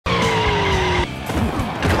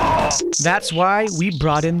That's why we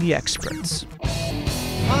brought in the experts.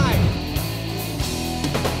 Hi.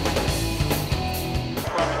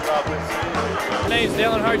 My name's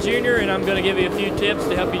Earnhardt Jr., and I'm going to give you a few tips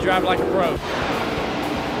to help you drive like a pro.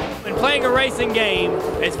 When playing a racing game,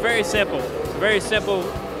 it's very simple. It's very simple,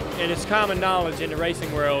 and it's common knowledge in the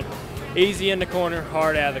racing world. Easy in the corner,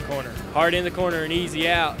 hard out of the corner. Hard in the corner and easy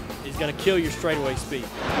out is going to kill your straightaway speed.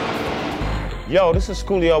 Yo, this is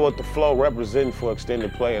Coolio with The Flow representing for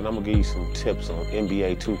extended play, and I'm going to give you some tips on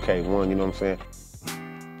NBA 2K1, you know what I'm saying?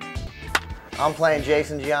 I'm playing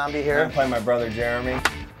Jason Giambi here. I'm playing my brother Jeremy.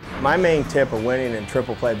 My main tip of winning in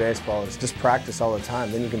triple play baseball is just practice all the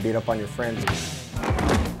time, then you can beat up on your friends.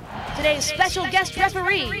 Today's special guest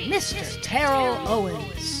referee, Mr. Terrell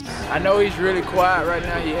Owens. I know he's really quiet right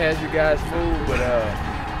now, he has you guys fooled, but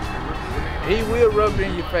he will rub it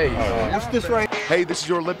in your face. What's this right? Hey, this is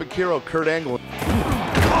your Olympic hero, Kurt Angle.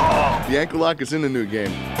 The ankle lock is in the new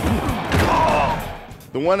game.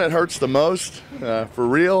 The one that hurts the most, for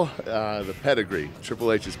real, the pedigree,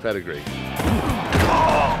 Triple H's pedigree.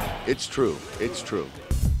 It's true, it's true.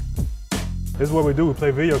 This is what we do, we play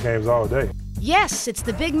video games all day. Yes, it's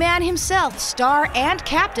the big man himself, star and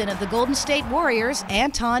captain of the Golden State Warriors,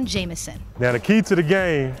 Antwon Jameson. Now the key to the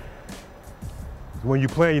game is when you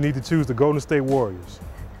play, you need to choose the Golden State Warriors.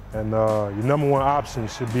 And your #1 option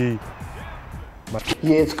should be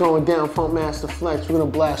Yeah, it's going down, Funkmaster Flex. We're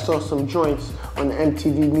gonna blast off some joints on the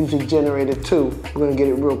MTV Music Generator 2. We're gonna get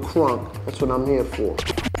it real crunk. That's what I'm here for.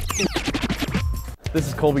 This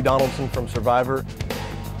is Colby Donaldson from Survivor.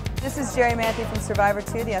 This is Jeremey from Survivor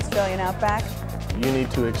 2, the Australian Outback. You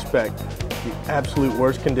need to expect the absolute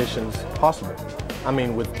worst conditions possible. I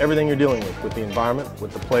mean, with everything you're dealing with the environment,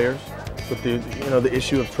 with the players, with the, the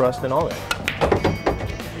issue of trust and all that.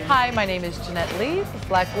 Hi, my name is Jennette Lee,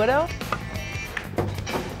 Black Widow.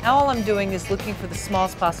 Now all I'm doing is looking for the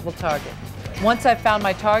smallest possible target. Once I've found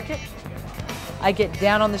my target, I get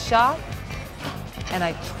down on the shot and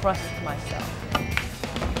I trust myself.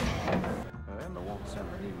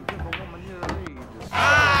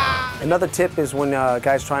 Another tip is when a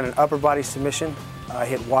guy's trying an upper body submission,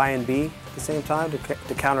 hit Y and B at the same time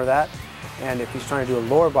to counter that. And if he's trying to do a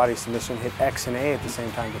lower body submission, hit X and A at the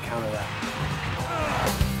same time to counter that.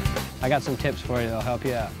 I got some tips for you that'll help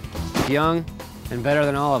you out. Young and better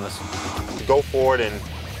than all of us. Go for it and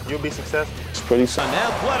you'll be successful. It's pretty simple.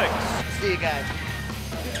 Athletics. See you guys.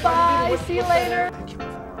 Bye, see you later.